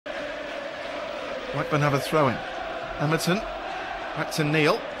Blackburn have a throw-in. Emerton, back to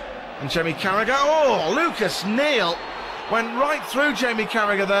Neill, and Jamie Carragher. Oh, Lucas Neill went right through Jamie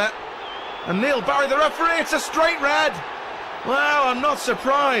Carragher there, and Neill buried the referee. It's a straight red. Well, I'm not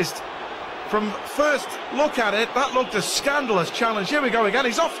surprised. From first look at it, that looked a scandalous challenge. Here we go again.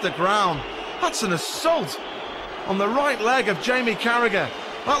 He's off the ground. That's an assault on the right leg of Jamie Carragher.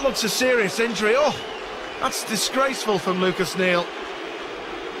 That looks a serious injury. Oh, that's disgraceful from Lucas Neill.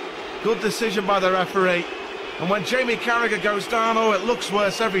 Good decision by the referee. And when Jamie Carragher goes down, oh, it looks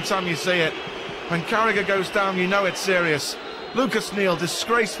worse every time you see it. When Carragher goes down, you know it's serious. Lucas Neill,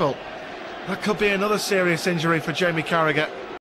 disgraceful. That could be another serious injury for Jamie Carragher.